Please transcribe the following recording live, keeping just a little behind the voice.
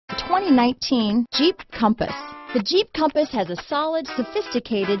2019 Jeep Compass. The Jeep Compass has a solid,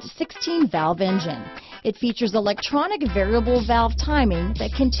 sophisticated 16-valve engine. It features electronic variable valve timing that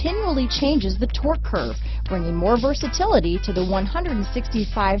continually changes the torque curve, bringing more versatility to the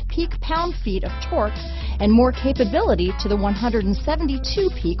 165 peak pound-feet of torque and more capability to the 172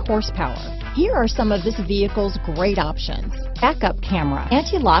 peak horsepower. Here are some of this vehicle's great options: backup camera,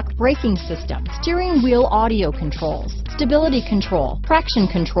 anti-lock braking system, steering wheel audio controls, stability control, traction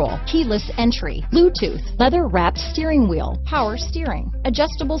control, keyless entry, Bluetooth, leather-wrapped steering wheel, power steering,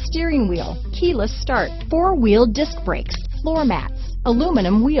 adjustable steering wheel, keyless start, four-wheel disc brakes, floor mats,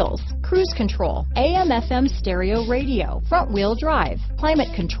 aluminum wheels, cruise control, AM/FM stereo radio, front-wheel drive,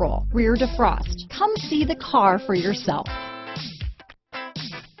 climate control, rear defrost. Come see the car for yourself.